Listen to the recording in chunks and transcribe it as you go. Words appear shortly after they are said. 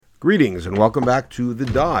Greetings and welcome back to The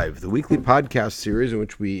Dive, the weekly podcast series in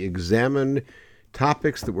which we examine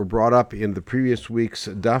topics that were brought up in the previous week's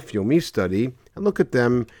Daf Yomi study and look at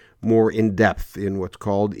them more in depth in what's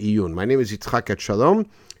called Iyun. My name is Yitzchak Etshalom,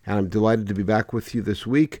 and I'm delighted to be back with you this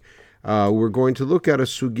week. We're going to look at a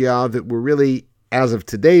sugya that we're really, as of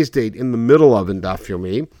today's date, in the middle of in Daf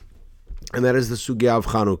Yomi, and that is the sugya of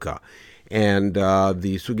Chanukah. And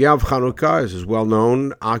the sugya of Chanukah, as is well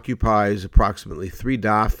known, occupies approximately 3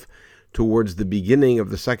 daf towards the beginning of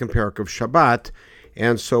the second parak of Shabbat.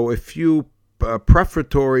 And so a few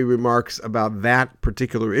prefatory remarks about that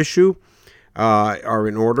particular issue are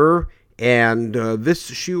in order. And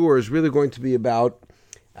this shiur is really going to be about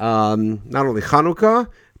not only Chanukah,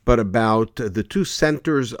 but about the 2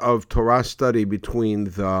 centers of Torah study between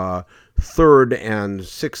the 3rd and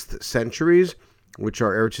 6th centuries, which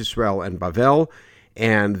are Eretz Yisrael and Bavel,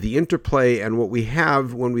 and the interplay and what we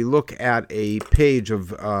have when we look at a page of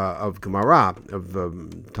Gemara, of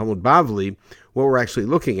Talmud Bavli, what we're actually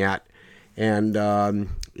looking at. And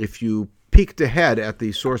if you peeked ahead at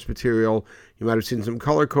the source material, you might have seen some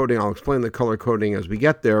color coding. I'll explain the color coding as we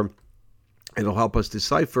get there. It'll help us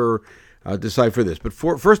decipher this. But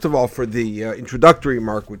first of all, for the introductory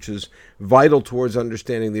remark, which is vital towards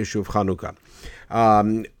understanding the issue of Chanukah.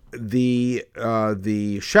 The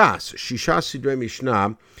Shas, Shisha Sidrei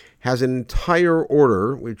Mishnah, has an entire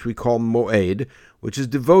order, which we call Moed, which is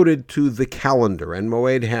devoted to the calendar. And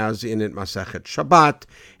Moed has in it Masechet Shabbat,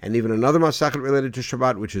 and even another Masechet related to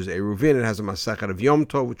Shabbat, which is Eruvin. It has a Masechet of Yom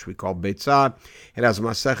Tov, which we call Beitzah. It has a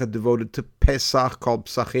Masechet devoted to Pesach, called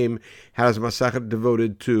Psachim. It has a Masechet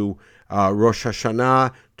devoted to Rosh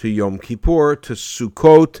Hashanah, to Yom Kippur, to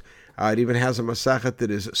Sukkot. It even has a Masechet that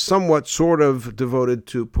is somewhat sort of devoted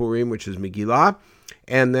to Purim, which is Megillah,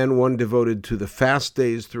 and then one devoted to the fast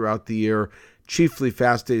days throughout the year, chiefly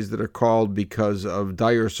fast days that are called because of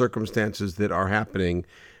dire circumstances that are happening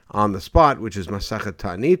on the spot, which is Masechet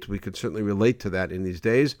Ta'anit. We could certainly relate to that in these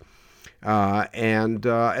days. And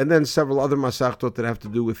then several other Masechtot that have to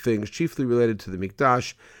do with things chiefly related to the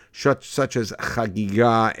Mikdash, such as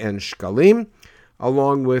Chagiga and Shkalim,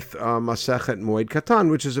 along with Masechet Moed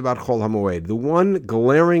Katan, which is about Chol HaMoed. The one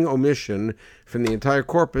glaring omission from the entire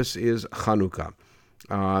corpus is Chanukah.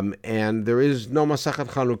 And there is no Masechet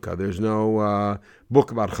Chanukah. There's no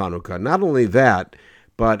book about Chanukah. Not only that,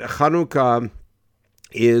 but Chanukah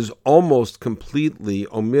is almost completely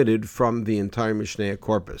omitted from the entire Mishnah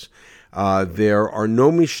corpus. There are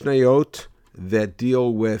no Mishnayot that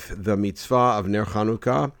deal with the mitzvah of Ner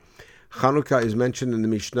Chanukah. Chanukah is mentioned in the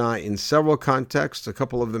Mishnah in several contexts, a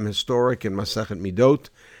couple of them historic in Masechet Midot.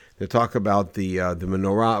 They talk about the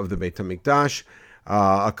menorah of the Beit HaMikdash.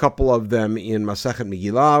 A couple of them in Masechet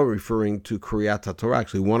Megillah, referring to Kriyat HaTorah.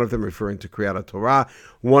 Actually, one of them referring to Kriyat HaTorah.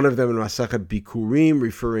 One of them in Masechet Bikurim,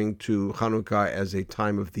 referring to Chanukah as a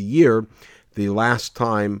time of the year, the last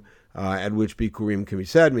time at which Bikurim can be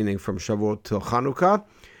said, meaning from Shavuot till Chanukah.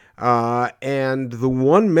 And the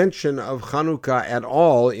one mention of Chanukah at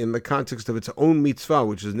all in the context of its own mitzvah,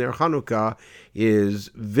 which is Ner Chanukah,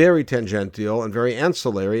 is very tangential and very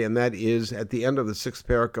ancillary, and that is at the end of the 6th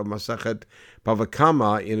parak of Masechet Bava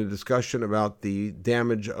Kama in a discussion about the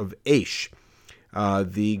damage of Eish.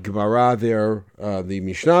 The Gemara there, the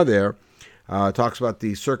Mishnah there, talks about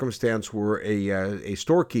the circumstance where a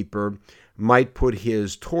storekeeper might put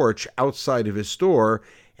his torch outside of his store,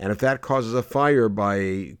 and if that causes a fire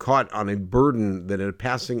by caught on a burden that a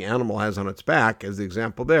passing animal has on its back, as the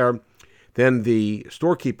example there, then the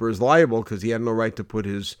storekeeper is liable because he had no right to put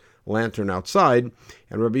his lantern outside.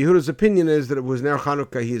 And Rabbi Yehuda's opinion is that it was Ner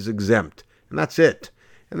Chanukah, he is exempt. And that's it.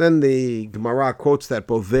 And then the Gemara quotes that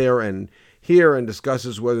both there and here and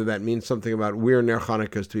discusses whether that means something about where Ner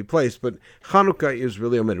Chanukah is to be placed. But Chanukah is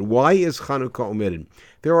really omitted. Why is Chanukah omitted?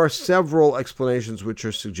 There are several explanations which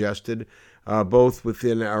are suggested, both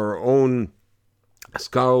within our own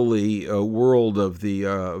scholarly world of the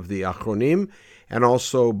Achronim, and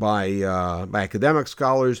also by academic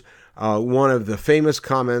scholars. One of the famous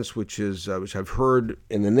comments, which I've heard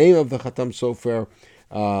in the name of the Khatam Sofer,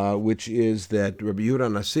 which is that Rabbi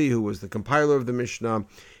Yehuda Nasi, who was the compiler of the Mishnah,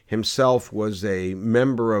 himself was a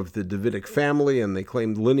member of the Davidic family, and they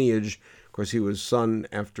claimed lineage. Of course, he was son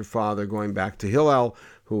after father going back to Hillel,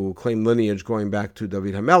 who claimed lineage going back to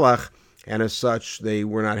David HaMelech. And as such, they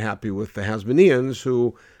were not happy with the Hasmoneans,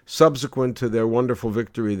 who, subsequent to their wonderful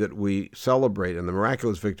victory that we celebrate, and the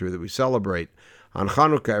miraculous victory that we celebrate on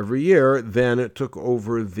Chanukah every year, then took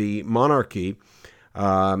over the monarchy.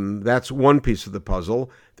 That's one piece of the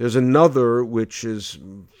puzzle. There's another, which is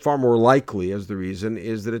far more likely as the reason,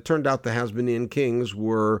 is that it turned out the Hasmonean kings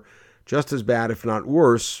were just as bad, if not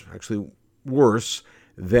worse, actually worse,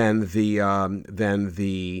 than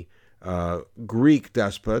the Greek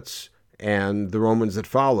despots and the Romans that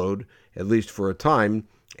followed, at least for a time.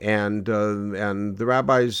 And the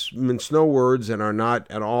rabbis mince no words and are not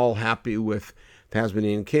at all happy with the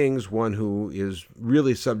Hasmonean kings. One who is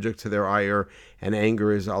really subject to their ire and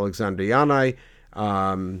anger is Alexander Yanai,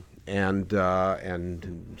 and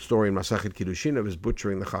story in Masachet Kiddushin of his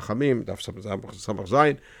butchering the Chachamim, Daf Samach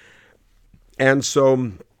Zayin. And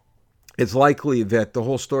so it's likely that the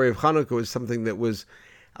whole story of Hanukkah was something that was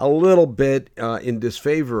a little bit in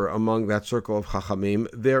disfavor among that circle of Chachamim.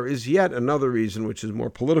 There is yet another reason, which is more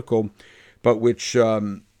political, but which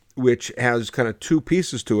has kind of two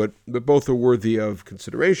pieces to it, but both are worthy of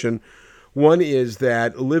consideration. One is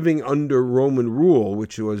that living under Roman rule,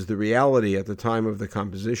 which was the reality at the time of the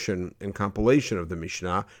composition and compilation of the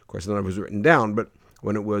Mishnah, of course none of it was written down, but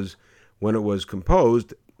when it was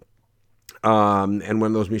composed, and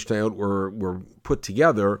when those Mishnayot were put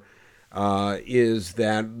together, is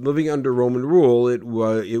that living under Roman rule, it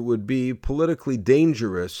would be politically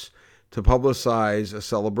dangerous to publicize a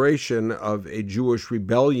celebration of a Jewish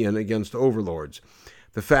rebellion against overlords.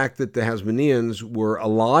 The fact that the Hasmoneans were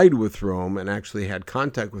allied with Rome and actually had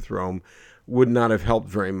contact with Rome would not have helped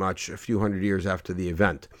very much a few hundred years after the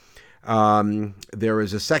event. There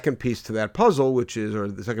is a second piece to that puzzle, or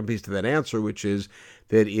the second piece to that answer, which is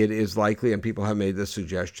that it is likely, and people have made this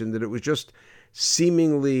suggestion, that it was just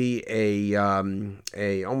seemingly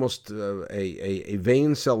almost a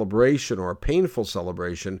vain celebration or a painful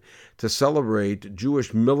celebration to celebrate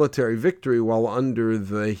Jewish military victory while under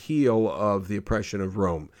the heel of the oppression of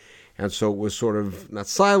Rome. And so it was sort of not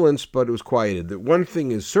silenced, but it was quieted. That one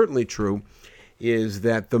thing is certainly true is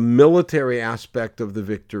that the military aspect of the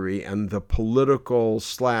victory and the political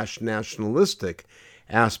 / nationalistic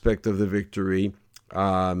aspect of the victory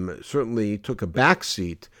certainly took a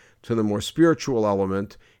backseat to the more spiritual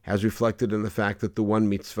element, as reflected in the fact that the one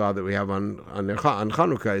mitzvah that we have on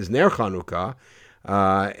Chanukah is Ner Chanukah,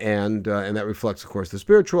 and that reflects, of course, the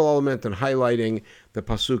spiritual element and highlighting the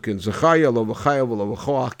pasuk in Zechariah, Lo v'chayav v'lo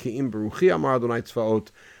v'choach ki'im beruchi amar Adonai tzvaot,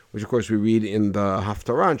 which, of course, we read in the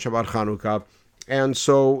Haftarah on Shabbat Chanukah. And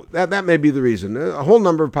so that may be the reason. A whole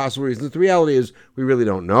number of possible reasons. The reality is we really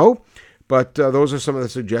don't know, but those are some of the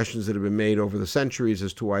suggestions that have been made over the centuries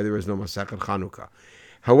as to why there is no Masechet Chanukah.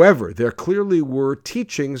 However, there clearly were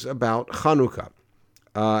teachings about Chanukah,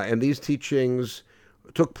 and these teachings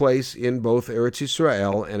took place in both Eretz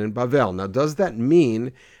Yisrael and in Bavel. Now, does that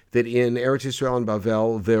mean that in Eretz Yisrael and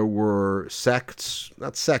Bavel there were sects,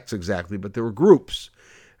 not sects exactly, but there were groups,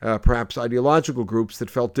 perhaps ideological groups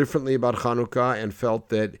that felt differently about Chanukah and felt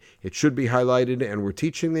that it should be highlighted and were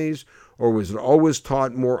teaching these? Or was it always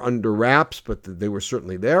taught more under wraps, but they were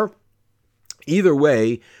certainly there? Either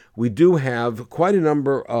way, we do have quite a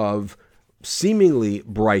number of seemingly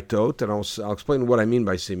brightot, and I'll explain what I mean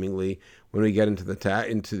by seemingly when we get into the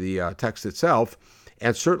text itself,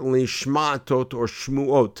 and certainly shma'atot or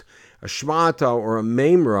shmu'ot. A shma'ata or a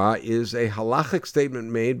memra is a halachic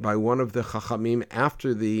statement made by one of the chachamim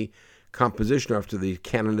after the composition, after the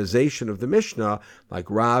canonization of the Mishnah, like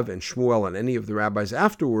Rav and Shmuel and any of the rabbis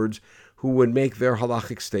afterwards, who would make their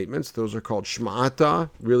halachic statements. Those are called shma'ata,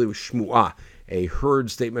 really with shmu'ah, a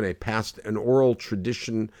heard statement, an oral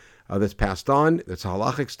tradition that's passed on. That's a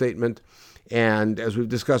halachic statement. And as we've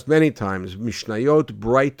discussed many times, Mishnayot,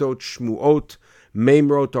 Braitot, Shmuot,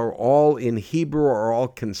 Memrot are all in Hebrew, are all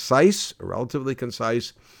concise, relatively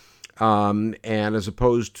concise, and as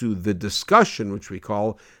opposed to the discussion, which we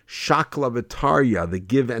call Shakla V'Tarya, the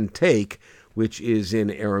give and take, which is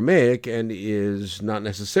in Aramaic and is not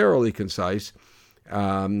necessarily concise.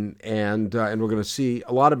 And we're going to see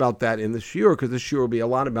a lot about that in this shiur, because this shiur will be a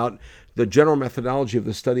lot about the general methodology of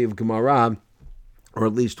the study of Gemara, or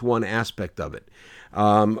at least one aspect of it.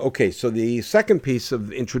 Okay, so the second piece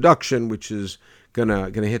of introduction, which is gonna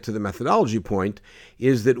hit to the methodology point,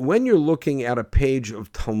 is that when you're looking at a page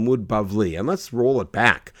of Talmud Bavli, and let's roll it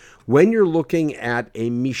back, when you're looking at a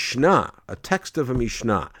Mishnah, a text of a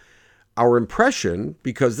Mishnah, our impression,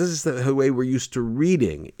 because this is the way we're used to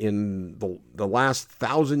reading in the last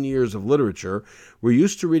 1,000 years of literature, we're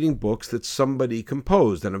used to reading books that somebody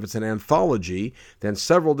composed. And if it's an anthology, then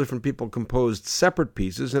several different people composed separate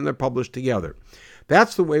pieces and they're published together.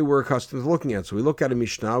 That's the way we're accustomed to looking at it. So we look at a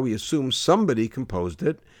Mishnah, we assume somebody composed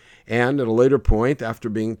it, and at a later point, after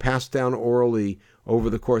being passed down orally over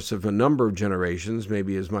the course of a number of generations,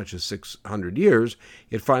 maybe as much as 600 years,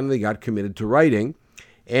 it finally got committed to writing.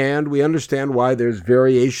 And we understand why there's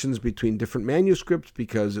variations between different manuscripts,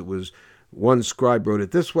 because it was one scribe wrote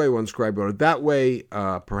it this way, one scribe wrote it that way.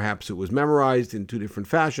 Perhaps it was memorized in two different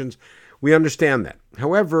fashions. We understand that.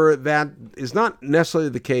 However, that is not necessarily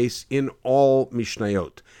the case in all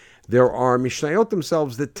Mishnayot. There are Mishnayot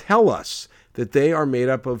themselves that tell us that they are made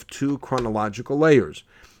up of two chronological layers.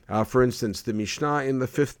 For instance, the Mishnah in the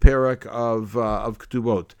 5th parak of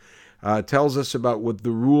Ketubot tells us about what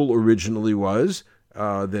the rule originally was,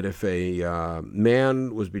 that if a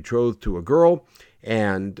man was betrothed to a girl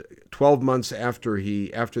and 12 months after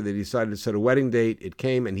they decided to set a wedding date, it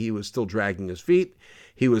came and he was still dragging his feet,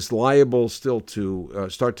 he was liable still to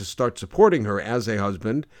start supporting her as a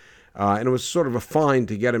husband, and it was sort of a fine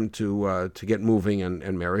to get him to get moving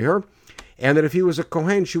and marry her, and that if he was a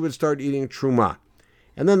Kohen, she would start eating truma.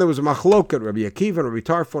 And then there was a machloket, Rabbi Akiva and Rabbi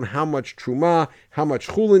Tarfon, how much truma, how much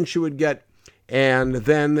chulin she would get, and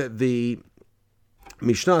then the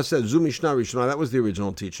Mishnah says, Zu Mishnah Rishonah, that was the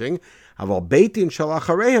original teaching. Aval Beit Din Shalach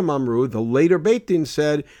Harehem Amru, the later Beit Din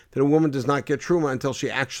said that a woman does not get truma until she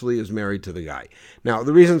actually is married to the guy. Now,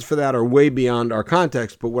 the reasons for that are way beyond our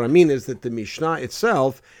context, but what I mean is that the Mishnah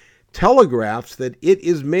itself telegraphs that it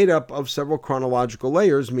is made up of several chronological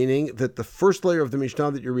layers, meaning that the first layer of the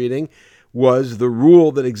Mishnah that you're reading was the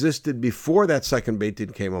rule that existed before that second Beit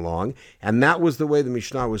Din came along, and that was the way the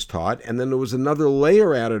Mishnah was taught, and then there was another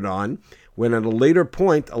layer added on when at a later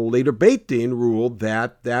point, a later Beit Din ruled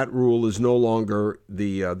that that rule is no longer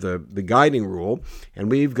the guiding rule, and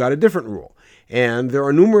we've got a different rule. And there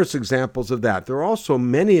are numerous examples of that. There are also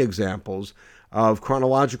many examples of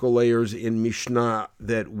chronological layers in Mishnah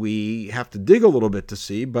that we have to dig a little bit to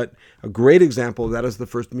see, but a great example of that is the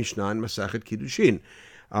first Mishnah in Masechet Kiddushin.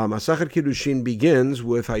 Masechet Kiddushin begins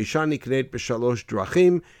with Haisha niknet b'shalosh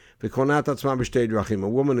drachim v'konat atzma b'shtei drachim. A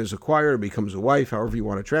woman is acquired or becomes a wife, however you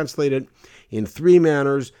want to translate it, in three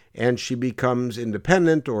manners, and she becomes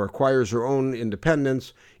independent or acquires her own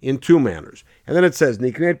independence in two manners. And then it says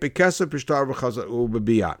niknet b'kesef b'shtar v'chaza'u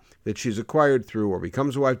b'biyah, that she's acquired through or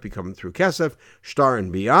becomes a wife, become through kesef, shtar,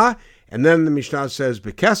 and biyah. And then the Mishnah says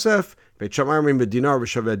b'kesef, Beit Shammai omrim b'dinar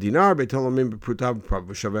v'shaveh dinar, Beit Hillel omrim b'pruta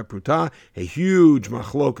v'shaveh pruta, a huge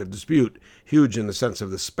machloket dispute, huge in the sense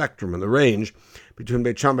of the spectrum and the range between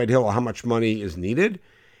Beit Shammai and Beit Hillel, how much money is needed.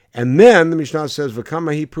 And then the Mishnah says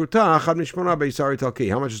v'kama hi pruta achad mishmona b'isari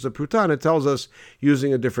talki, how much is the pruta, and it tells us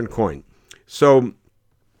using a different coin. So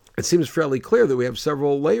it seems fairly clear that we have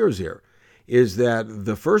several layers here. Is that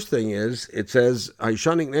the first thing is, it says,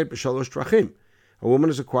 Haisha niknet b'shalosh drachim. A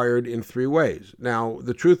woman is acquired in three ways. Now,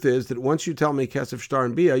 the truth is that once you tell me kesef, shtar,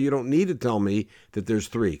 and biyah, you don't need to tell me that there's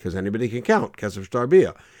three, because anybody can count kesef, shtar,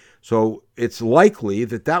 biyah. So it's likely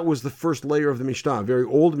that that was the first layer of the Mishnah, a very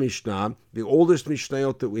old Mishnah. The oldest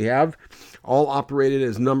Mishnayot that we have all operated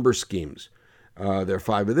as number schemes. There are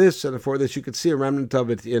five of this and four of this. You could see a remnant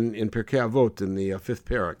of it in Pirkei Avot, in the 5th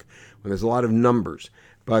parak, when there's a lot of numbers.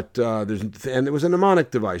 But there was a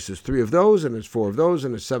mnemonic device. There's three of those, and there's four of those,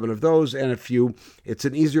 and there's seven of those, and a few. It's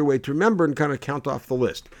an easier way to remember and kind of count off the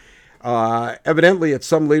list. Evidently, at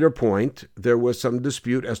some later point, there was some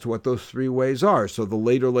dispute as to what those three ways are. So the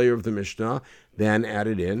later layer of the Mishnah then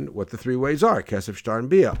added in what the three ways are, kesef, shtar, and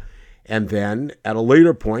biyah. And then, at a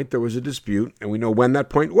later point, there was a dispute, and we know when that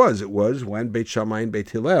point was. It was when Beit Shammai and Beit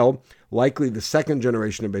Hillel, likely the second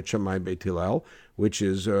generation of Beit Shammai and Beit Hillel, which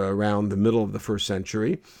is around the middle of the 1st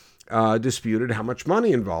century, disputed how much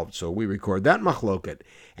money involved. So we record that machloket.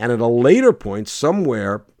 And at a later point,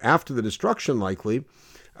 somewhere after the destruction likely,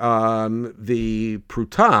 the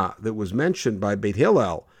pruta that was mentioned by Beit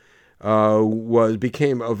Hillel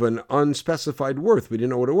became of an unspecified worth. We didn't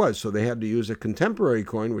know what it was, so they had to use a contemporary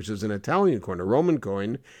coin, which is an Italian coin, a Roman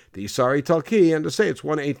coin, the Isari Talki, and to say it's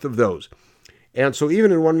 1/8 of those. And so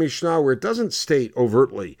even in one Mishnah where it doesn't state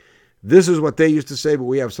overtly, this is what they used to say, but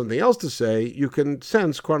we have something else to say, you can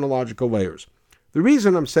sense chronological layers. The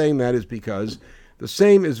reason I'm saying that is because the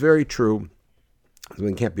same is very true.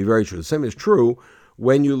 It can't be very true. The same is true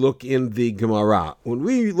when you look in the Gemara. When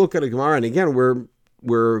we look at a Gemara, and again,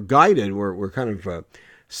 we're guided, we're kind of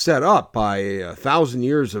set up by 1,000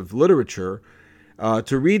 years of literature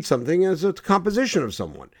to read something as a composition of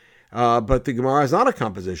someone. But the Gemara is not a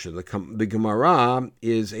composition. The Gemara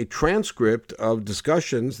is a transcript of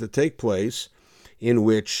discussions that take place in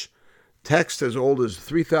which text as old as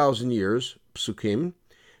 3,000 years, psukim,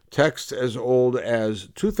 text as old as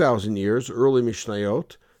 2,000 years, early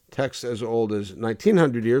Mishnayot, text as old as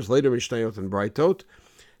 1,900 years, later Mishnayot and Braitot,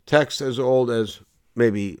 text as old as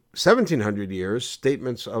maybe 1,700 years,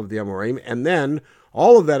 statements of the Amoraim, and then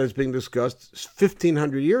all of that is being discussed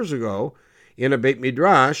 1,500 years ago in a Beit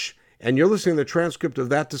Midrash, and you're listening to the transcript of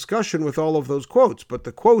that discussion with all of those quotes, but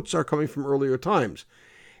the quotes are coming from earlier times.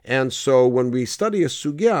 And so when we study a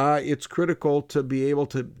sugya, it's critical to be able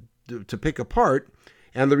to pick apart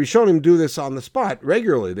And the Rishonim do this on the spot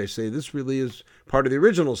regularly. They say this really is part of the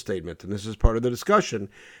original statement, and this is part of the discussion,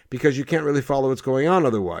 because you can't really follow what's going on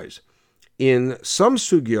otherwise. In some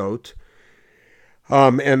sugyot,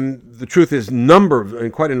 and the truth is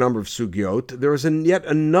quite a number of sugyot, there is yet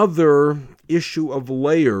another issue of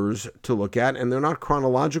layers to look at, and they're not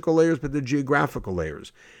chronological layers, but they're geographical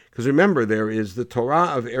layers. Because remember, there is the Torah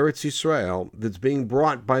of Eretz Yisrael that's being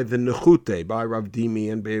brought by the Nechute, by Rav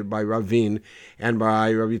Dimi and by Ravin and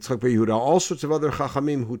by Rav Yitzchak Bar Yehuda, all sorts of other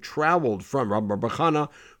Chachamim who traveled from Rav Bar Bachana,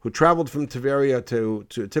 who traveled from Tiberia to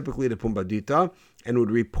typically to Pumbedita, and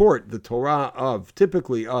would report the Torah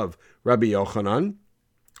typically of Rabbi Yochanan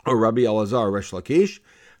or Rabbi Elazar Resh Lakish,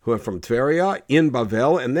 who went from Tveria in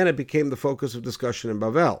Bavel, and then it became the focus of discussion in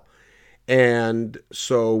Bavel. And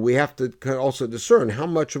so we have to also discern how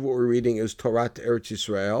much of what we're reading is Torah to Eretz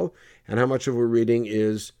Yisrael, and how much of what we're reading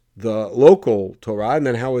is the local Torah, and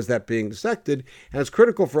then how is that being dissected. And it's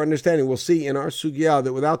critical for understanding. We'll see in our sugya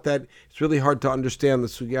that without that, it's really hard to understand the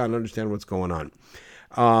sugya and understand what's going on.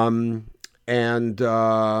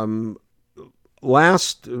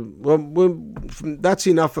 That's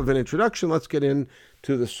enough of an introduction. Let's get into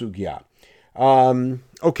the sugya.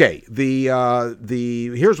 Okay,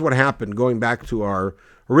 here's what happened, going back to our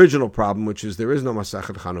original problem, which is there is no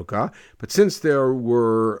Masechet Chanukah, but since there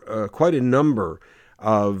were quite a number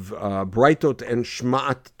of Braitot and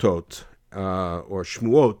Shma'atot, or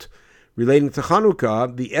Shmuot, relating to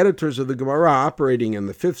Chanukah, the editors of the Gemara operating in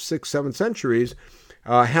the 5th, 6th, 7th centuries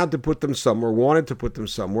had to put them somewhere, wanted to put them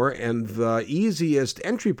somewhere, and the easiest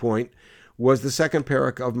entry point was the second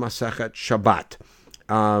parak of Masechet Shabbat.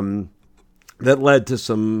 That led to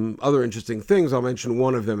some other interesting things. I'll mention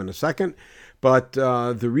one of them in a second. But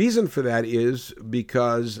the reason for that is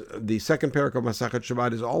because the second parak of Masechet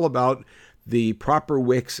Shabbat is all about the proper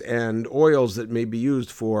wicks and oils that may be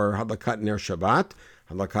used for Hadlakat Ner Shabbat,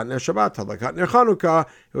 Hadlakat Ner Shabbat, Hadlakat Ner Chanukah.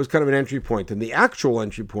 It was kind of an entry point. And the actual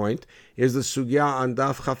entry point is the Sugya on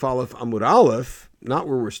Daf Chaf Aleph Amud Aleph, not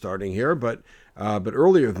where we're starting here, but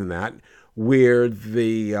earlier than that, where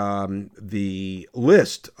the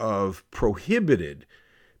list of prohibited,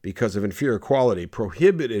 because of inferior quality,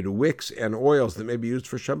 prohibited wicks and oils that may be used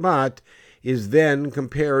for Shabbat is then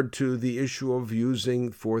compared to the issue of using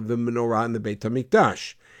for the menorah in the Beit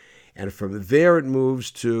HaMikdash. And from there it moves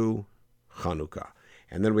to Chanukah.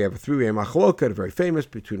 And then we have a three-way machloket, very famous,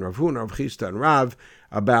 between Rav Huna, Rav Chisda, and Rav,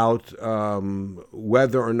 about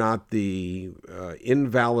whether or not the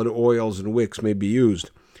invalid oils and wicks may be used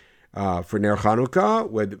for Ner Chanukah,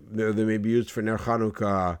 whether they may be used for Ner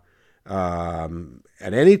Chanukah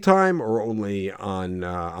at any time, or only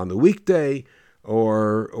on the weekday,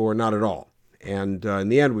 or not at all. And in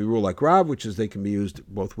the end, we rule like Rav, which is they can be used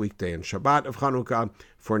both weekday and Shabbat of Chanukah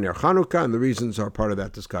for Ner Chanukah, and the reasons are part of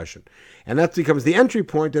that discussion. And that becomes the entry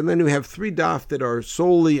point, and then we have 3 daf that are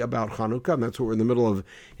solely about Chanukah, and that's what we're in the middle of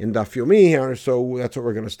in Daf Yomi here, so that's what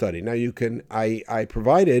we're going to study. Now I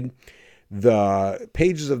provided the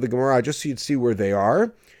pages of the Gemara just so you'd see where they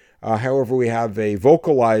are. However, we have a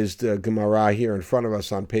vocalized Gemara here in front of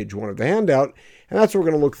us on page 1 of the handout, and that's what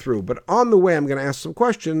we're going to look through. But on the way, I'm going to ask some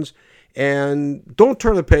questions, and don't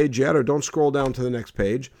turn the page yet, or don't scroll down to the next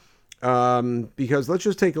page, because let's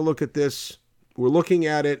just take a look at this. We're looking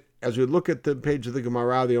at it as we look at the page of the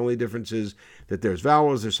Gemara. The only difference is that there's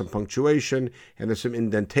vowels, there's some punctuation, and there's some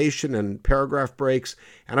indentation and paragraph breaks.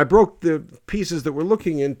 And I broke the pieces that we're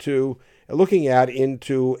looking at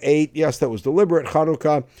into 8, yes, that was deliberate,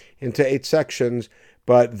 Chanukah, into 8 sections.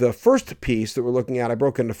 But the first piece that we're looking at, I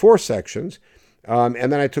broke into 4 sections. And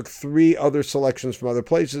then I took 3 other selections from other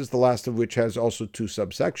places, the last of which has also 2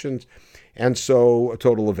 subsections. And so a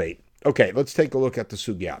total of 8. Okay, let's take a look at the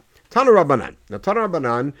Sugya. Tana Rabbanan. Now, Tana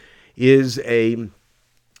Rabbanan is an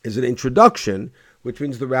introduction, which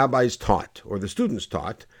means the rabbis taught, or the students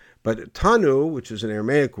taught. But Tanu, which is an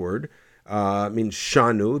Aramaic word, means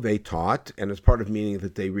shanu, they taught, and it's part of meaning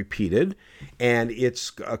that they repeated. And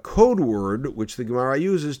it's a code word which the Gemara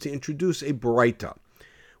uses to introduce a braita,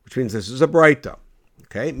 which means this is a braita.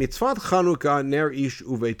 Okay, mitzvat Chanukah ner ish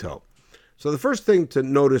uveito. So the first thing to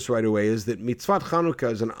notice right away is that mitzvat Chanukah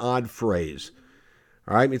is an odd phrase.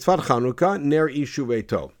 All right, mitzvat Chanukah ner ish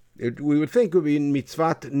uveito. We would think it would be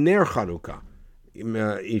mitzvat ner Chanukah,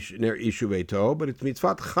 ner ish uveito, but it's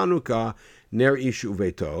mitzvat Chanukah ner ish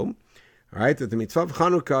uveito. All right, that the mitzvah of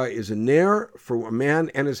Chanukah is a ner for a man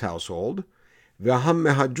and his household. V'ham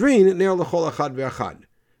mehadrin ner l'chol achad ve'achad.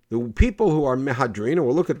 The people who are mehadrin, and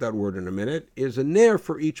we'll look at that word in a minute, is a ner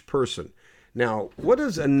for each person. Now, what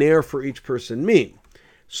does a ner for each person mean?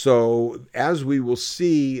 So, as we will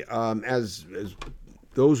see, as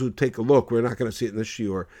those who take a look, we're not going to see it in this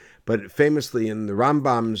shiur, but famously in the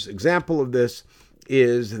Rambam's example of this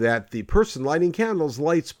is that the person lighting candles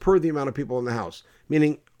lights per the amount of people in the house,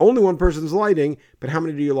 meaning only one person's lighting, but how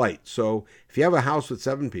many do you light? So if you have a house with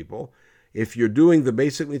 7 people, if you're doing the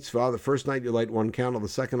basic mitzvah, the first night you light 1 candle, the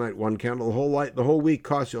second night 1 candle, the whole week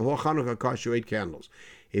costs you, the whole Hanukkah costs you 8 candles.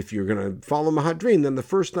 If you're going to follow Mahadrin, then the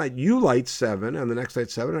first night you light 7, and the next night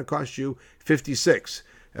 7, and it costs you 56.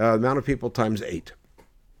 The amount of people times 8.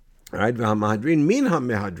 All right, Mahadrin min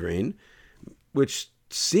ha-mehadrin, which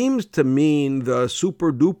seems to mean the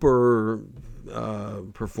super duper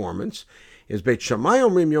performance, is Beit Shammai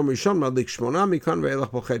omrim yom rishon madlik shmona mikan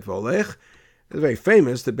ve'elach bochet v'olech. It's very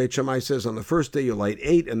famous that Beit Shammai says on the first day you light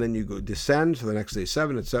 8, and then you go descend, so the next day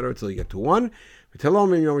 7, etc., until you get to 1. Beit Hillel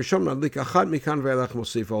omrim yom rishon madlik achat mikan ve'elach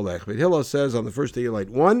mosif olech. Beit Hillel says on the first day you light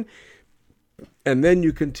 1, and then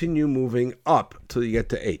you continue moving up till you get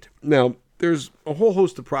to 8. Now, there's a whole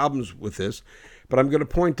host of problems with this, but I'm going to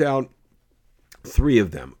point out 3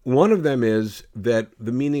 of them. One of them is that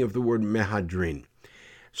the meaning of the word mehadrin.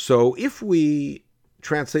 So if we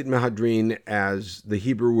translate mehadrin as the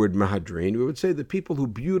Hebrew word mehadrin, we would say the people who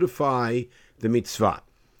beautify the mitzvah.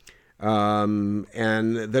 And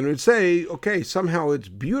then we would say, okay, somehow it's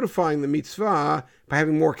beautifying the mitzvah by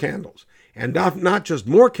having more candles. And not just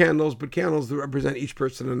more candles, but candles that represent each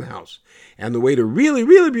person in the house. And the way to really,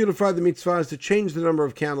 really beautify the mitzvah is to change the number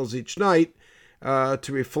of candles each night to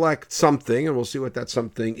reflect something, and we'll see what that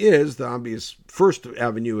something is. The obvious first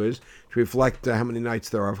avenue is to reflect how many nights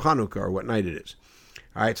there are of Hanukkah, or what night it is.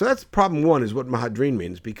 All right, so that's problem 1, is what Mahadrin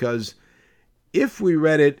means, because if we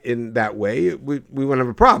read it in that way, we wouldn't have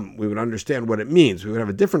a problem. We would understand what it means. We would have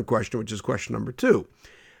a different question, which is question number 2.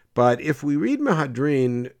 But if we read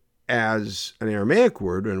Mahadrin as an Aramaic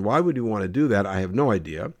word, and why would you want to do that? I have no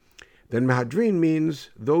idea. Then Mahadrin means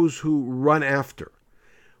those who run after,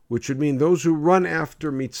 which would mean those who run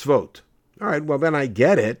after mitzvot. All right, well then I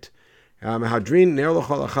get it. Mahadrin ner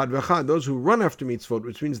l'chol achad v'achad, those who run after mitzvot,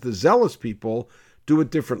 which means the zealous people do it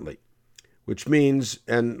differently. Which means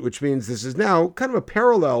this is now kind of a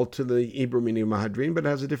parallel to the Hebrew meaning of Mahadrin, but it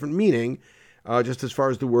has a different meaning, just as far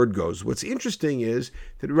as the word goes. What's interesting is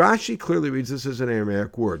that Rashi clearly reads this as an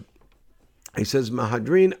Aramaic word. He says,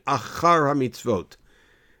 Mahadrin achar ha-mitzvot.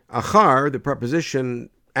 Achar, the preposition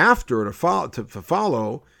after, to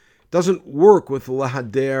follow, doesn't work with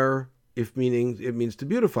lahader if meaning it means to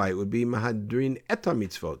beautify. It would be Mahadrin et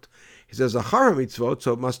ha-mitzvot. He says, achar ha-mitzvot,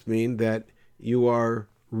 so it must mean that you are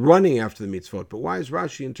running after the mitzvot. But why is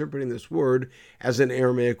Rashi interpreting this word as an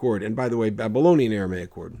Aramaic word? And by the way, Babylonian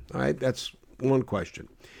Aramaic word. All right, that's one question.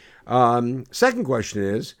 Second question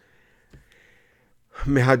is,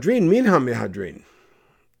 Mehadrin min ha-mehadrin.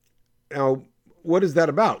 Now, what is that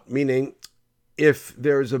about? Meaning, if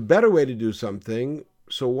there's a better way to do something,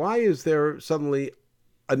 so why is there suddenly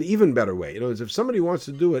an even better way? In other words, if somebody wants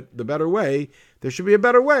to do it the better way, there should be a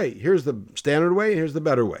better way. Here's the standard way, and here's the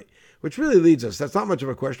better way. Which really leads us, that's not much of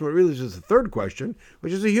a question, but it really leads us to the third question,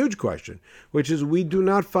 which is a huge question, which is we do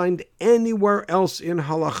not find anywhere else in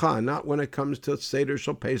halacha, not when it comes to Seder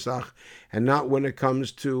Shel Pesach, and not when it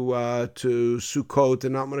comes to Sukkot,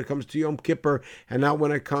 and not when it comes to Yom Kippur, and not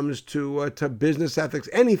when it comes to business ethics,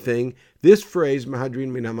 anything, this phrase,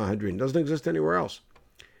 Mahadrin min ha-Mahadrin, doesn't exist anywhere else.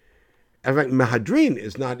 In fact, Mahadrin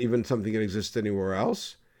is not even something that exists anywhere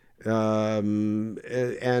else. And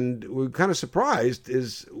we're kind of surprised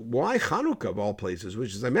is why Hanukkah, of all places,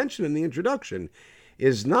 which, as I mentioned in the introduction,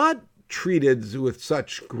 is not treated with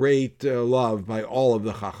such great love by all of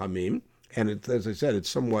the Chachamim. And it, as I said, it's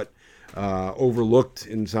somewhat overlooked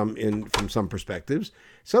from some perspectives.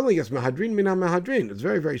 Suddenly gets Mahadrin min ha-Mahadrin. It's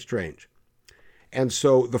very, very strange. And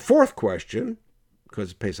so the fourth question,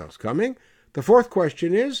 because Pesach's coming, the fourth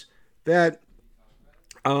question is that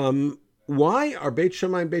why are Beit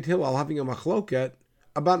Shammai and Beit Hillel having a machloket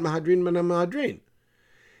about Mahadrin min ha-Mahadrin?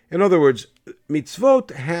 In other words,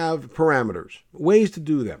 mitzvot have parameters, ways to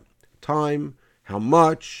do them. Time, how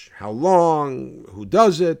much, how long, who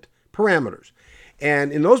does it, parameters.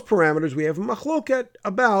 And in those parameters, we have a machloket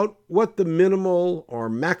about what the minimal or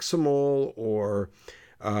maximal or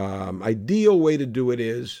ideal way to do it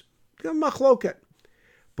is. Machloket.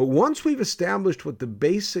 But once we've established what the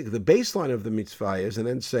baseline of the mitzvah is, and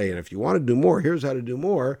then say, and if you want to do more, here's how to do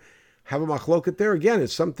more, have a machloket there. Again,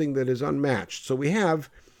 it's something that is unmatched. So we have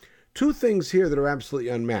 2 things here that are absolutely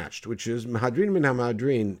unmatched, which is Mahadrin min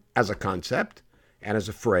ha-Mahadrin as a concept and as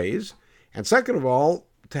a phrase. And second of all,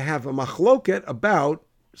 to have a machloket about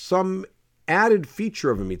some added feature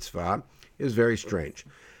of a mitzvah is very strange.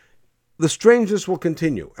 The strangeness will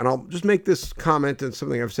continue. And I'll just make this comment, and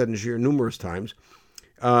something I've said in Shir numerous times.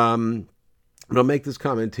 and I'll make this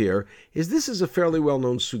comment here, is this is a fairly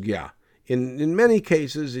well-known sugya. In many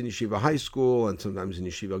cases, in Yeshiva High School and sometimes in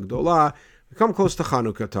Yeshiva Gdolah, we come close to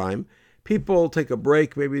Chanukah time. People take a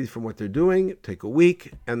break maybe from what they're doing, take a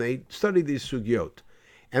week, and they study these sugyot.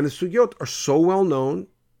 And the sugyot are so well-known,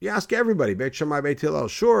 you ask everybody, Beit Shammai, Beit Hillel,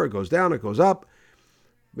 sure, it goes down, it goes up.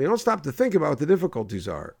 We don't stop to think about what the difficulties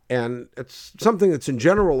are. And it's something that's in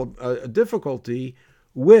general a difficulty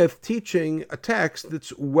with teaching a text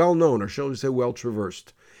that's well-known, or shall we say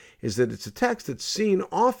well-traversed, is that it's a text that's seen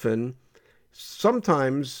often.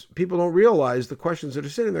 Sometimes people don't realize the questions that are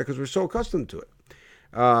sitting there because we're so accustomed to it.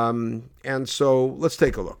 And so let's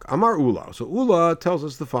take a look. Amar Ula. So Ula tells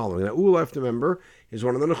us the following. Now Ula, if you remember, is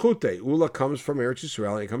one of the Nechute. Ula comes from Eretz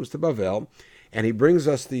Yisrael, and he comes to Bavel, and he brings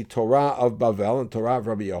us the Torah of Bavel and Torah of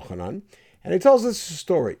Rabbi Yochanan, and he tells us a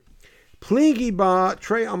story. Pligi ba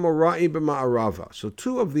trei Amorai b'ma'arava. So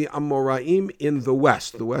two of the Amoraim in the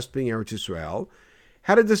west being Eretz Yisrael,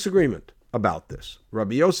 had a disagreement about this.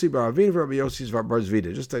 Rabbi Yossi bar Avin and Rabbi Yossi bar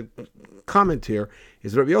Zvida. Just a comment here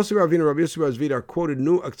is Rabbi Yossi bar Avin and Rabbi Yossi bar Zvida are quoted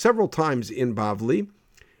several times in Bavli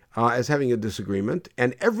as having a disagreement,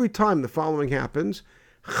 and every time the following happens,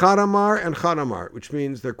 Chadamar and Chadamar, which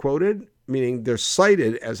means they're quoted, meaning they're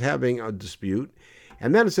cited as having a dispute,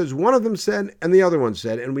 and then it says one of them said and the other one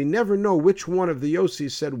said, and we never know which one of the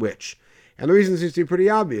Yossis said which. And the reason seems to be pretty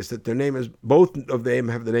obvious, that their name is, both of them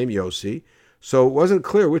have the name Yossi, so it wasn't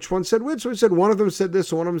clear which one said which. So he said one of them said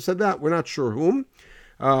this and one of them said that. We're not sure who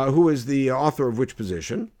is the author of which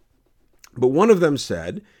position. But one of them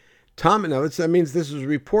said, now that means this is a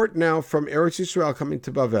report now from Eretz Yisrael coming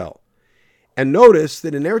to Bavel. And notice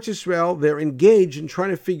that in Eretz Yisrael, they're engaged in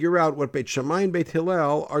trying to figure out what Beit Shammai and Beit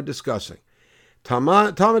Hillel are discussing. So one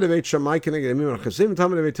of them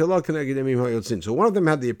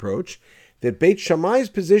had the approach that Beit Shammai's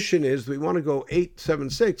position is we want to go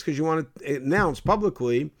 876 because you want to announce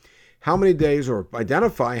publicly how many days, or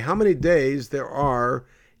identify how many days there are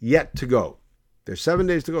yet to go. There's 7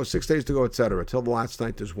 days to go, 6 days to go, etc. Till the last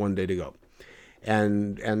night, there's 1 day to go.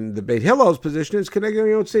 And the Beit Hillel's position is Keneged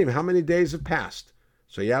Yotzim, how many days have passed.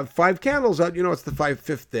 So you have 5 candles out, it's the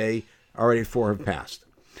 5th day, already 4 have passed.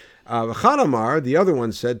 Chadamar, the other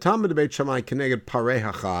one said, Tamid Beit Shammai Keneged Parei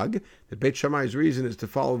HaChag, that Beit Shammai's reason is to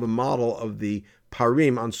follow the model of the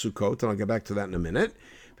Parim on Sukkot, and I'll get back to that in a minute.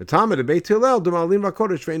 The Tamid Beit Hillel D'Malin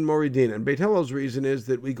VaKodesh Vein Moridin, and Beit Hillel's reason is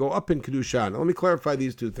that we go up in Kedusha. Now let me clarify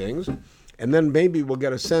these two things, and then maybe we'll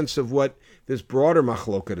get a sense of what this broader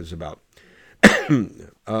machloket is about.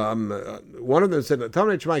 One of them said,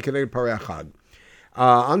 Tamid Beit Shammai Keneged Parei HaChag.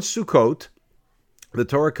 On Sukkot, the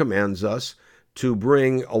Torah commands us to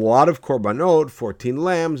bring a lot of korbanot, 14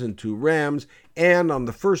 lambs and 2 rams, and on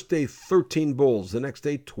the first day, 13 bulls, the next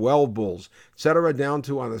day, 12 bulls, etc., down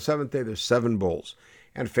to on the 7th day, there's 7 bulls.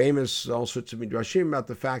 And famous, all sorts of midrashim about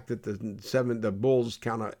the fact that the bulls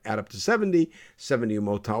add up to 70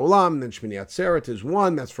 Umot HaOlam, then Shmini Atzeret is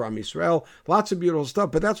 1, that's for Am Yisrael, lots of beautiful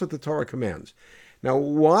stuff, but that's what the Torah commands. Now,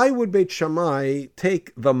 why would Beit Shammai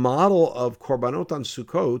take the model of korbanot on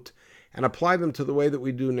Sukkot and apply them to the way that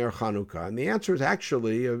we do Ner Chanukah? And the answer is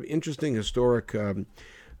actually an interesting historic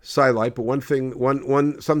sidelight, but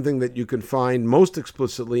something that you can find most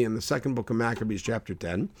explicitly in the second book of Maccabees, chapter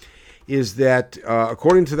 10, is that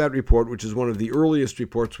according to that report, which is one of the earliest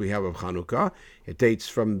reports we have of Chanukah, it dates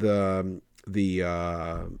from the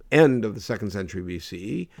end of the 2nd century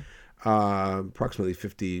BCE, approximately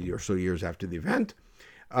 50 or so years after the event,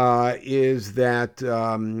 is that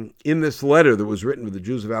in this letter that was written to the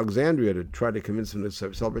Jews of Alexandria to try to convince them to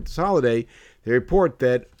celebrate this holiday, they report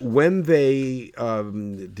that when they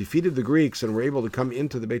defeated the Greeks and were able to come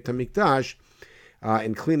into the Beit HaMikdash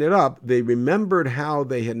and clean it up, they remembered how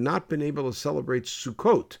they had not been able to celebrate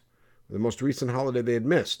Sukkot, the most recent holiday they had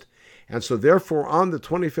missed. And so therefore, on the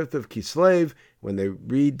 25th of Kislev, when they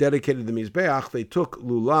rededicated the Mizbeach, they took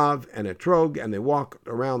lulav and etrog, and they walked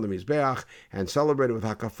around the Mizbeach and celebrated with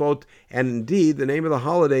hakafot. And indeed, the name of the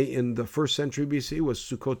holiday in the 1st century BC was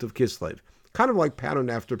Sukkot of Kislev. Kind of like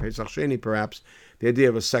patterned after Pesach Sheni, perhaps, the idea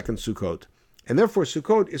of a second Sukkot. And therefore,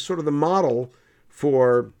 Sukkot is sort of the model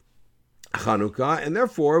for Chanukah, and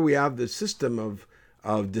therefore we have the system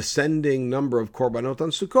of descending number of korbanot on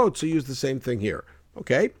Sukkot, so use the same thing here.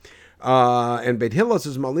 Okay? And Beit Hillel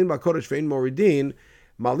says, Malin B'Kodesh Ve'in Moridin.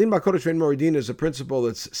 Malin B'Kodesh Ve'in Moridin is a principle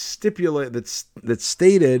that's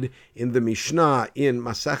stated in the Mishnah in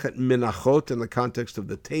Masachet Menachot in the context of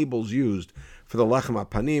the tables used for the Lechem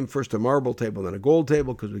HaPanim, first a marble table, then a gold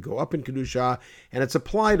table, because we go up in Kedusha, and it's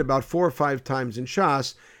applied about 4 or 5 times in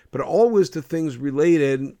Shas, but always to things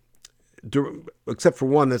related, except for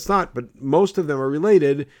one that's not, but most of them are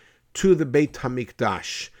related to the Beit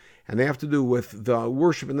HaMikdash. and they have to do with the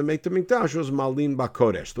worship in the Beit HaMikdash was Malin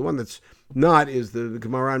Bakodesh. The one that's not is the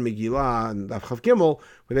Gemara and Megillah and Daf Chav Gimel,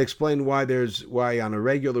 where they explain why on a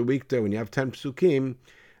regular weekday when you have 10 psukim,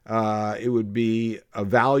 it would be a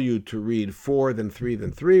value to read 4, then 3,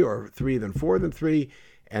 then 3, or 3, then 4, then 3.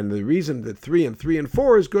 And the reason that 3 and 3 and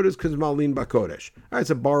 4 is good is because Malin Bakodesh. All right,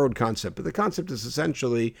 it's a borrowed concept, but the concept is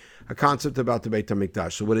essentially a concept about the Beit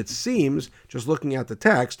HaMikdash. So what it seems, just looking at the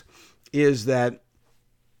text, is that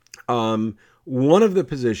one of the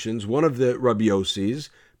positions, one of the Rabbi Yossi's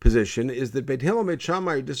position, is that Beit Hillel and Beit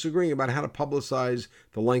Shammai are disagreeing about how to publicize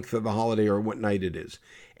the length of the holiday or what night it is.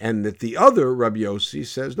 And that the other Rabbi Yossi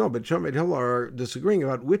says, no, Beit Shammai and Beit Hillel are disagreeing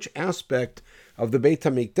about which aspect of the Beit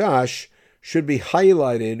HaMikdash should be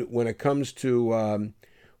highlighted when it comes to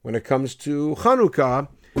Chanukah,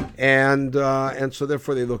 and so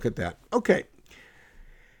therefore they look at that. Okay,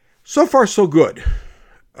 so far so good,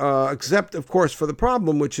 except of course for the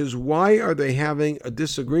problem, which is why are they having a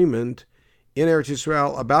disagreement in Eretz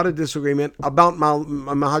Yisrael about a disagreement about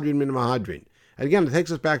Mahadrin min Mahadrin? And again, it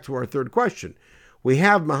takes us back to our third question. We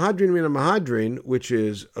have Mahadrin min Mahadrin, which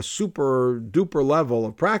is a super duper level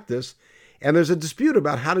of practice. And there's a dispute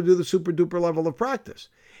about how to do the super duper level of practice.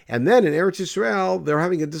 And then in Eretz Yisrael, they're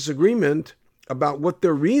having a disagreement about what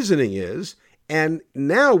their reasoning is. And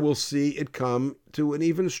now we'll see it come to an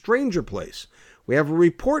even stranger place. We have a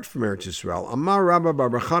report from Eretz Yisrael. Amar Rabba Bar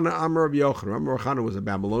Chana Amar Rabbi Yochanan. Rabbi Chana was a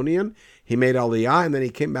Babylonian. He made Aliyah, and then he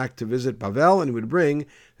came back to visit Bavel, and he would bring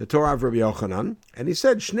the Torah of Rabbi Yochanan. And he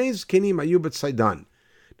said, Shnei Zkenim Ayu B'Tzaidan.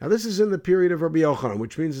 Now, this is in the period of Rabbi Yochanan,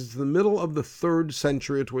 which means it's the middle of the 3rd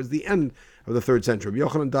century, towards the end of the 3rd century. Rabbi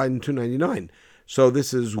Yochanan died in 299. So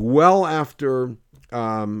this is well after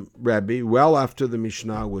Rabbi, well after the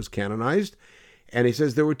Mishnah was canonized. And he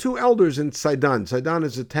says there were 2 elders in Sidon. Sidon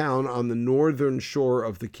is a town on the northern shore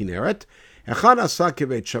of the Kinneret. Echad asa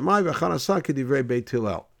kebeit Shammai, v'echad asa kedivrei Beit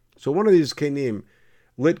Hillel. So one of these kenim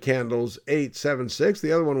lit candles 8, 7, 6.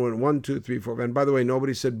 The other one went 1, 2, 3, 4. And by the way,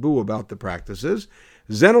 nobody said boo about the practices.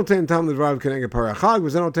 When you ask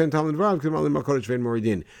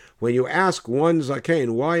one zaken,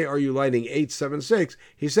 why are you lighting 8, 7, 6?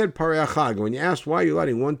 He said Parei Chag. When you asked why are you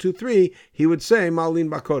lighting 1, 2, 3, he would say Malin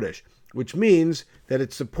Bakodesh, which means that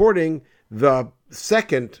it's supporting the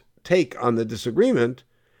second take on the disagreement.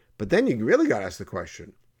 But then you really got to ask the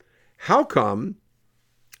question, how come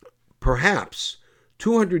perhaps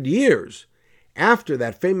 200 years after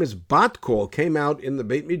that famous bat call came out in the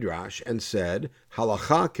Beit Midrash and said,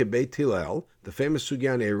 Halacha ke Hillel, the famous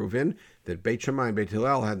Sugya in Eruvin, that Beit Shammai and Beit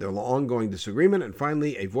Hillel had their ongoing disagreement, and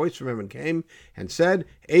finally a voice from heaven came and said,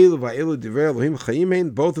 Eilu va'elu divrei Elohim chayim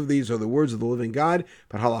ein, both of these are the words of the living God,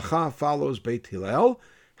 but Halacha follows Beit Hillel.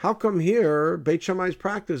 How come here Beit Shammai's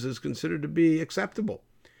practice is considered to be acceptable?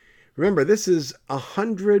 Remember, this is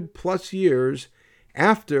 100+ years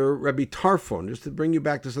after Rabbi Tarfon, just to bring you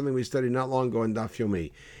back to something we studied not long ago in Daf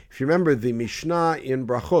Yomi. If you remember, the Mishnah in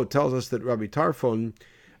Brachot tells us that Rabbi Tarfon,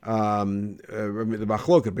 the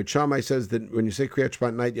Bachloket, Beit Shammai says that when you say Kriyat Shema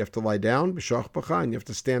at night, you have to lie down, b'shach b'cha, and you have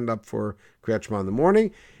to stand up for Kriyat Shema in the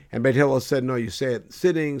morning. And Beit Hillel said, no, you say it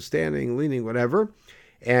sitting, standing, leaning, whatever.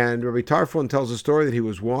 And Rabbi Tarfon tells a story that he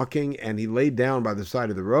was walking and he laid down by the side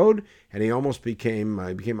of the road, and he almost became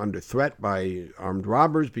under threat by armed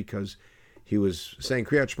robbers because he was saying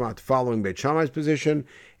Kriyat Shema following Beit Shammai's position,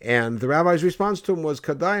 and the rabbi's response to him was,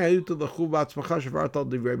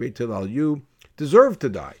 you deserve to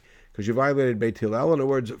die because you violated Beit Hillel. In other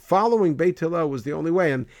words, following Beit Hillel was the only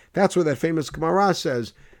way, and that's where that famous Gemara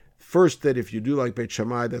says, first that if you do like Beit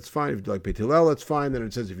Shammai, that's fine. If you do like Beit Hillel, that's fine. Then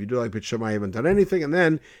it says if you do like Beit Shammai, you haven't done anything, and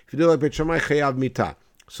then if you do like Beit Shammai, chayav mita.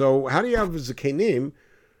 So how do you have zakenim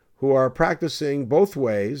who are practicing both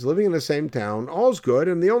ways, living in the same town, all's good,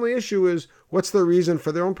 and the only issue is what's the reason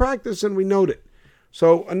for their own practice, and we note it.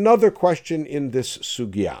 So another question in this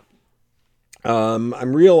sugya.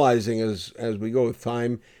 I'm realizing as we go with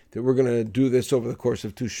time that we're going to do this over the course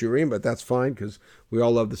of 2 shiurim, but that's fine because we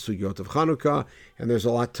all love the sugyot of Chanukah, and there's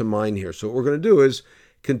a lot to mine here. So what we're going to do is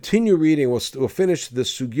continue reading. We'll finish the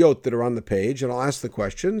sugyot that are on the page, and I'll ask the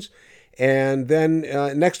questions. And then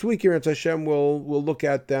next week, Yirtzeh Hashem, we'll look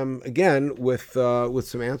at them again with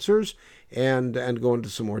some answers and go into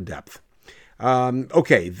some more depth.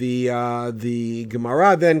 Okay, the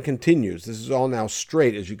Gemara then continues. This is all now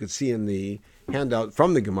straight, as you can see in the handout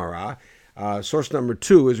from the Gemara. Source number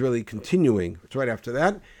 2 is really continuing. It's right after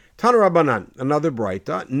that. Tana Rabbanan, another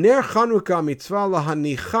Braita. Ner Chanukah mitzvah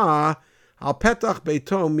lahanicha al petach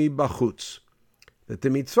beito mi bachutz. That the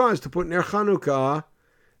mitzvah is to put Ner Chanukah,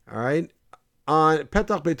 all right, on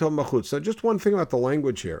petach beito bachutz. So just one thing about the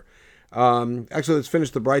language here. Actually, let's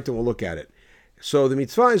finish the Braita and we'll look at it. So the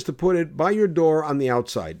mitzvah is to put it by your door on the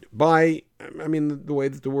outside. The way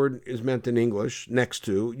that the word is meant in English, next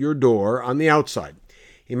to your door on the outside.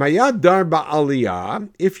 Imayad dar ba'aliyah,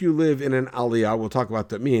 if you live in an aliyah, we'll talk about what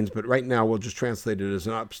that means, but right now we'll just translate it as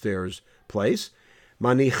an upstairs place.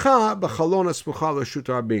 Manicha b'chalon aspucha l'shut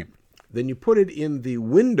rabim. Then you put it in the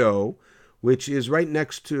window, which is right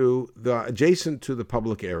next to adjacent to the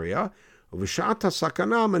public area. V'shat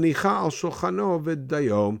sakana manicha al shulchano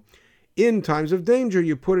v'dayo. In times of danger,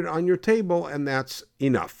 you put it on your table, and that's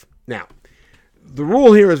enough. Now, the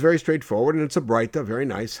rule here is very straightforward, and it's a breita, very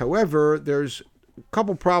nice. However, there's a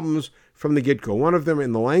couple problems from the get-go. One of them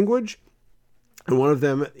in the language, and one of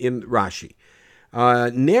them in Rashi.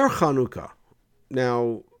 Ner Chanukah.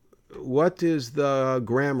 Now, what is the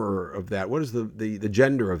grammar of that? What is the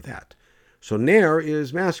gender of that? So ner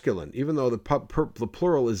is masculine, even though the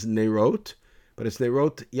plural is nerot, but it's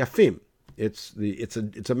nerot yafim.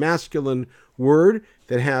 It's a masculine word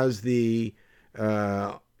that has the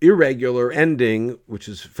irregular ending, which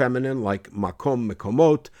is feminine, like makom,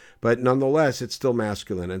 mekomot, but nonetheless it's still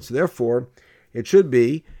masculine, and so therefore it should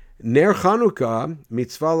be ner Chanukah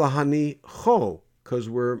mitzvah lahani cho, because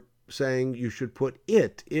we're saying you should put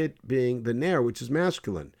it being the ner, which is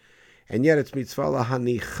masculine, and yet it's mitzvah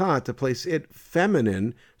lahani cha to place it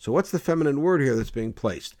feminine. So what's the feminine word here that's being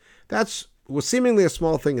placed? That's seemingly a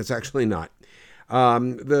small thing. It's actually not.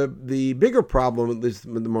 The bigger problem, at least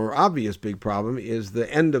the more obvious big problem, is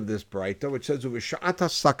the end of this breita, which says "V'sha'ata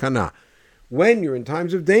sakana." When you're in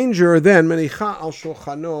times of danger, then menicha al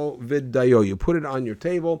shulchano v'dayo. You put it on your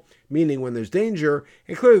table, meaning when there's danger,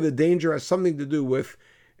 and clearly the danger has something to do with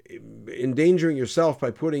endangering yourself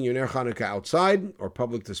by putting your ner Chanukah outside or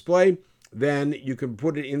public display. Then you can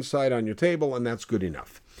put it inside on your table, and that's good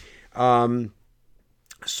enough.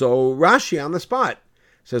 So Rashi on the spot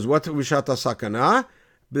says, what's V'shata Sakana?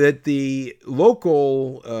 That the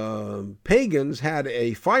local pagans had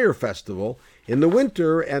a fire festival in the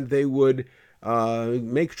winter, and they would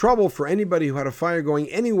make trouble for anybody who had a fire going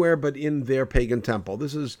anywhere but in their pagan temple.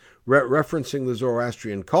 This is referencing the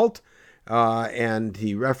Zoroastrian cult, and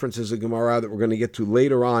he references a Gemara that we're going to get to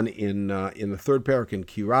later on in the third parak in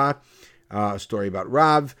Kirah, a story about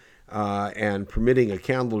Rav, and permitting a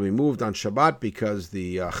candle to be moved on Shabbat because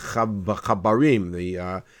the Chabarim,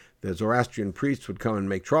 the Zoroastrian priests, would come and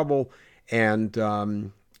make trouble, and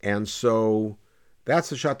so that's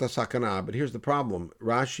the Shata Sakana. But here's the problem: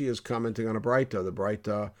 Rashi is commenting on a breita. The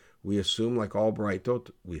breita, we assume, like all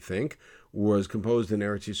breitot, we think, was composed in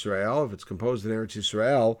Eretz Yisrael. If it's composed in Eretz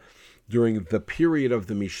Yisrael during the period of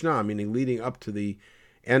the Mishnah, meaning leading up to the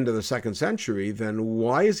end of the 2nd century, then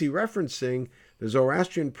why is he referencing the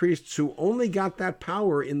Zoroastrian priests who only got that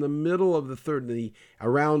power in the middle of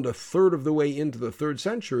around a third of the way into the 3rd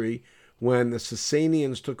century, when the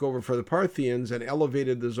Sasanians took over for the Parthians and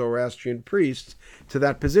elevated the Zoroastrian priests to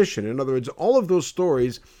that position? In other words, all of those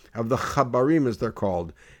stories of the Chabarim, as they're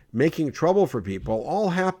called, making trouble for people, all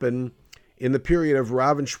happen in the period of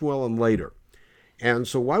Rav and Shmuel and later. And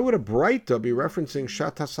so why would a breita be referencing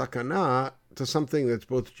Shata Sakana to something that's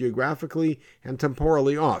both geographically and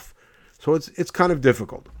temporally off? So it's kind of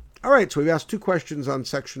difficult. All right, so we've asked 2 questions on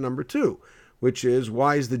section number 2, which is,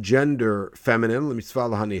 why is the gender feminine, the mitzvah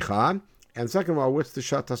lahanicha? And second of all, what's the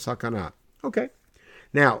Shata Sakana? Okay.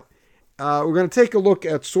 Now, we're going to take a look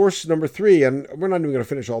at source number 3, and we're not even going to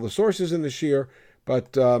finish all the sources in this year,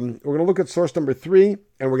 but we're going to look at source number 3,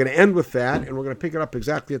 and we're going to end with that, and we're going to pick it up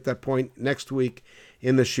exactly at that point next week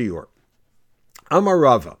in the shiur. Amar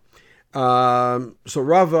Rava. So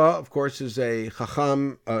Rava, of course, is a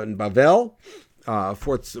Chacham in Bavel,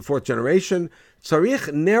 fourth generation.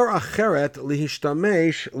 Tzarich ner acheret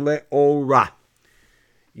lihishtamesh le'ora.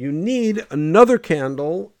 You need another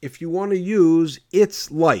candle if you want to use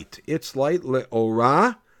its light. Its light,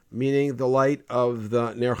 le'ora, meaning the light of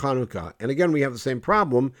the ner Chanukah. And again, we have the same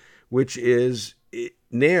problem, which is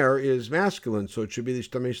ner is masculine, so it should be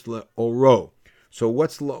lihishtamesh le'oro. So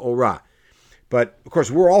what's le'ora? But, of course,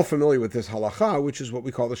 we're all familiar with this halacha, which is what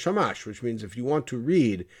we call the shamash, which means if you want to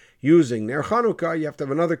read using ner Chanukah, you have to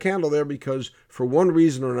have another candle there because for one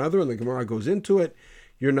reason or another, and the Gemara goes into it,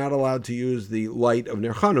 you're not allowed to use the light of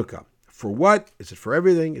ner Chanukah. For what? Is it for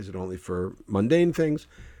everything? Is it only for mundane things?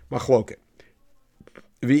 Machloket.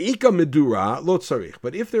 V'ika medura lo tzarich.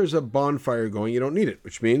 But if there's a bonfire going, you don't need it,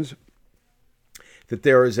 which means that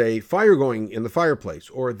there is a fire going in the fireplace,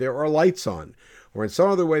 or there are lights on, or in some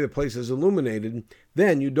other way the place is illuminated,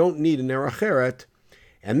 then you don't need a ner acheret.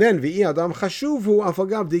 And then v'i adam chashuvu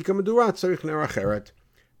afagav dika medurat tzarich ner acheret.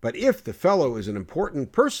 But if the fellow is an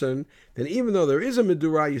important person, then even though there is a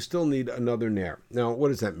medura, you still need another ner. Now, what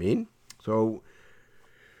does that mean? So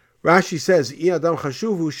Rashi says, "Adam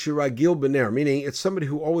chashuvu shiragil b'ner," meaning it's somebody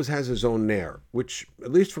who always has his own ner, which,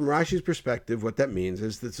 at least from Rashi's perspective, what that means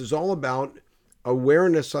is this is all about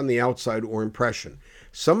awareness on the outside or impression.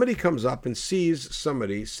 Somebody comes up and sees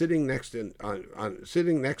somebody sitting next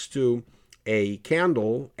to a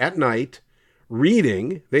candle at night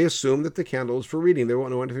reading. They assume that the candle is for reading. They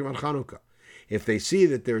won't know anything about Chanukah. If they see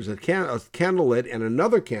that there's a candle lit and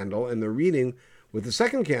another candle, and they're reading with the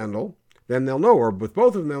second candle, then they'll know, or with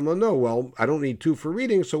both of them, they'll know, well, I don't need two for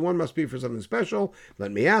reading, so one must be for something special.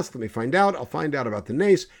 Let me ask, let me find out. I'll find out about the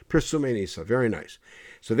nace. Pirsume nisa. Very nice.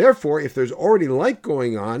 So therefore, if there's already light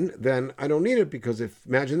going on, then I don't need it, because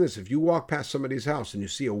imagine this, if you walk past somebody's house and you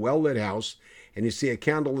see a well-lit house and you see a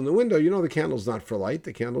candle in the window, you know the candle's not for light,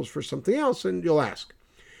 the candle's for something else, and you'll ask.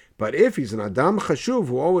 But if he's an Adam Chashuv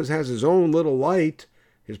who always has his own little light,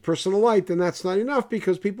 his personal light, then that's not enough,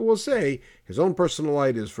 because people will say his own personal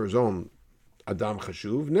light is for his own Adam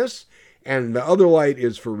Chashuvness, and the other light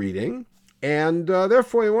is for reading, and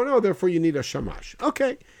therefore you won't know, therefore you need a shamash.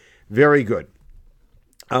 Okay, very good.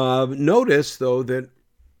 Notice, though, that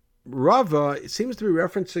Rava seems to be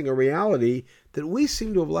referencing a reality that we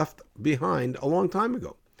seem to have left behind a long time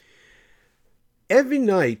ago. Every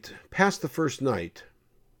night past the first night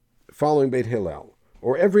following Beit Hillel,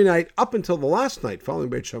 or every night up until the last night following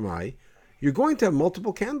Beit Shammai, you're going to have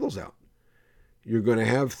multiple candles out. You're going to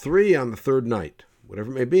have 3 on the third night, whatever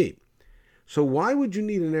it may be. So why would you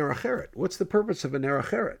need an ner acheret? What's the purpose of an ner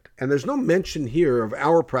acheret? And there's no mention here of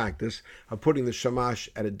our practice of putting the shamash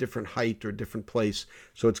at a different height or a different place,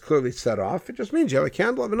 so it's clearly set off. It just means you have a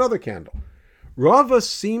candle, have another candle. Rava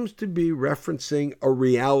seems to be referencing a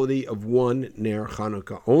reality of one ner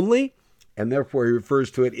Chanukah only, and therefore he refers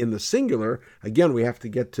to it in the singular. Again, we have to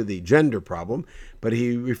get to the gender problem, but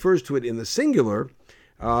he refers to it in the singular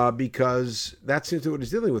because that seems to be what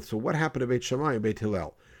he's dealing with. So what happened to Beit Shammai and Beit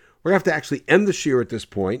Hillel? We're going to have to actually end the shiur at this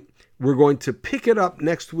point. We're going to pick it up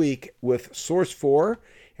next week with source 4,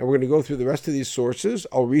 and we're going to go through the rest of these sources.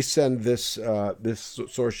 I'll resend this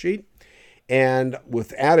source sheet and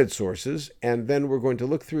with added sources, and then we're going to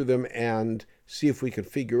look through them and see if we can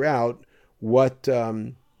figure out what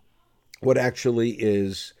actually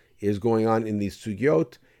is going on in these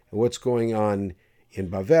sugyot, and what's going on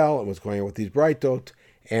in Bavel, and what's going on with these Braitot.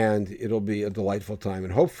 And it'll be a delightful time.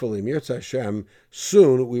 And hopefully, Mirza Hashem,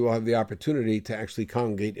 soon we will have the opportunity to actually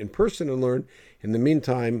congregate in person and learn. In the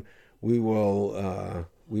meantime, we will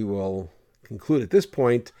conclude at this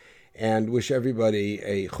point and wish everybody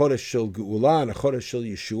a Chodesh Shel Geula and a Chodesh Shel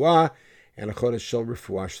Yeshua and a Chodesh Shel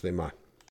Refuah Shlema.